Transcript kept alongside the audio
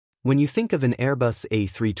When you think of an Airbus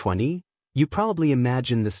A320, you probably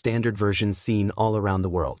imagine the standard version seen all around the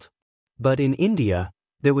world. But in India,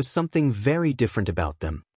 there was something very different about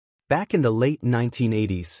them. Back in the late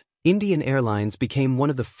 1980s, Indian Airlines became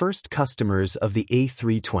one of the first customers of the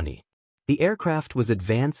A320. The aircraft was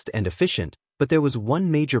advanced and efficient, but there was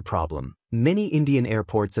one major problem. Many Indian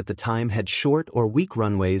airports at the time had short or weak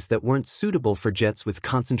runways that weren't suitable for jets with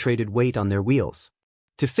concentrated weight on their wheels.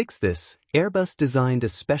 To fix this, Airbus designed a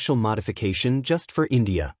special modification just for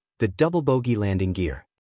India, the double-bogey landing gear.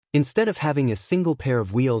 Instead of having a single pair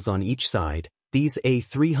of wheels on each side, these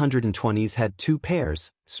A320s had two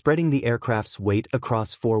pairs, spreading the aircraft's weight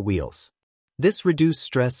across four wheels. This reduced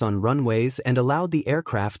stress on runways and allowed the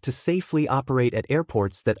aircraft to safely operate at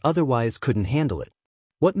airports that otherwise couldn't handle it.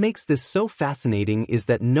 What makes this so fascinating is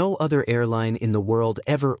that no other airline in the world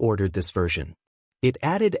ever ordered this version. It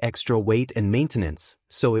added extra weight and maintenance,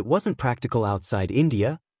 so it wasn't practical outside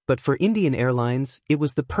India, but for Indian Airlines, it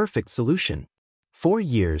was the perfect solution. For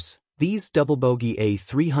years, these double-bogey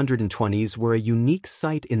A320s were a unique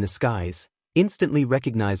sight in the skies, instantly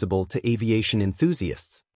recognizable to aviation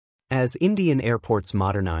enthusiasts. As Indian airports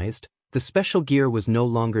modernized, the special gear was no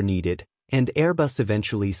longer needed, and Airbus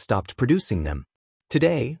eventually stopped producing them.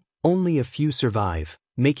 Today, only a few survive,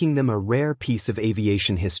 making them a rare piece of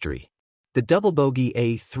aviation history. The double-bogey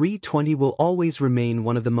A320 will always remain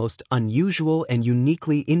one of the most unusual and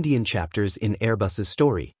uniquely Indian chapters in Airbus's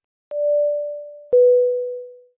story.